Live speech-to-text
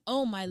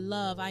Oh, my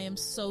love, I am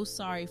so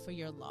sorry for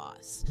your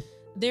loss.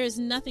 There is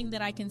nothing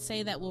that I can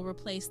say that will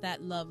replace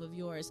that love of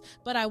yours.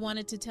 But I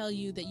wanted to tell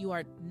you that you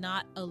are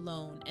not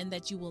alone and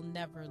that you will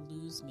never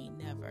lose me,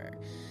 never.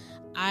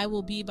 I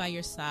will be by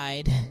your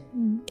side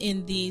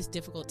in these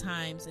difficult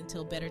times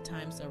until better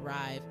times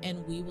arrive,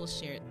 and we will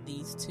share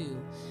these too.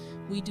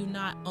 We do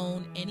not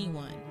own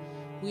anyone.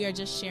 We are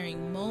just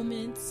sharing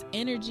moments,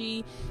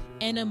 energy,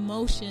 and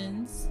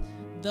emotions.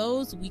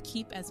 Those we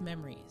keep as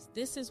memories.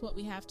 This is what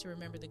we have to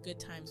remember, the good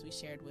times we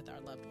shared with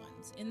our loved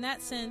ones. In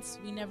that sense,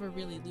 we never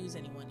really lose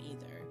anyone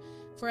either.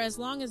 For as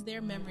long as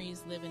their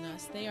memories live in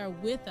us, they are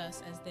with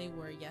us as they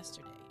were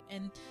yesterday.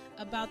 And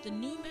about the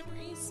new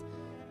memories,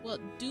 well,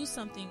 do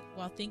something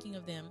while thinking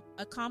of them,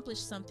 accomplish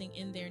something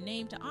in their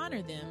name to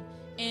honor them,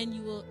 and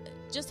you will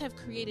just have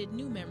created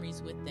new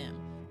memories with them.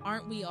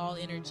 Aren't we all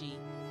energy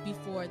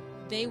before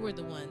they were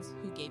the ones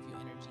who gave you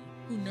energy,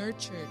 who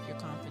nurtured your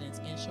confidence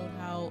and showed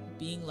how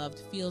being loved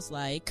feels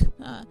like?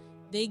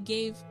 They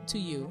gave to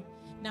you.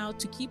 Now,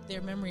 to keep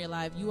their memory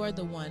alive, you are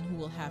the one who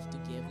will have to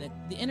give.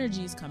 That the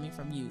energy is coming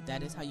from you.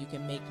 That is how you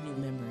can make new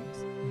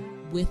memories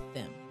with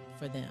them,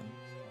 for them.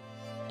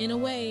 In a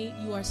way,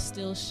 you are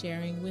still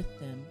sharing with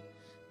them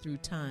through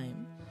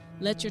time.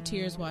 Let your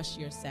tears wash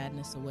your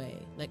sadness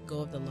away. Let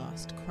go of the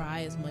lost.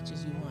 Cry as much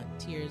as you want.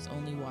 Tears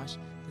only wash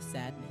the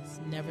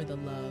sadness, never the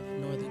love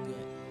nor the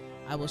good.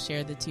 I will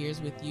share the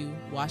tears with you,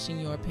 washing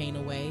your pain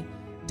away,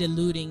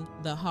 diluting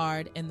the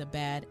hard and the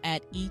bad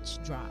at each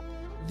drop.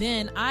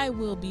 Then I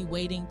will be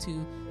waiting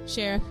to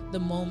share the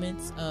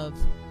moments of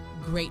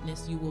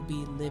greatness you will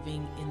be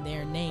living in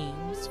their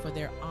names. For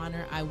their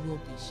honor, I will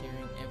be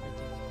sharing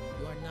everything.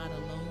 You are not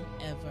alone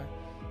ever.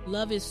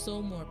 Love is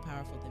so more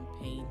powerful than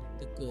pain.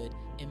 The good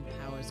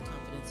empowers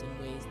confidence in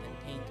ways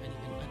that pain can't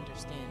even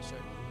understand.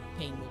 Sure,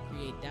 pain will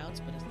create doubts,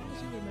 but as long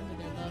as you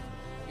remember their love,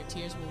 your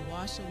tears will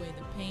wash away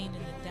the pain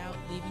and the doubt,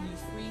 leaving you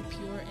free,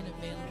 pure, and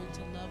available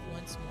to love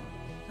once more.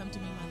 Come to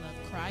me, my love.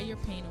 Cry your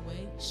pain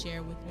away.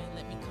 Share with me.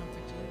 Let me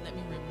comfort you. Let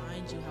me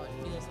remind you how it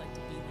feels like to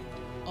be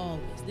loved.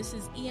 Always. This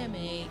is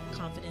E.M.A.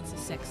 Confidence is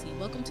Sexy.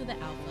 Welcome to the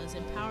Alphas.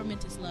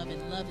 Empowerment is love,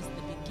 and love is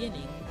the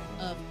beginning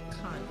of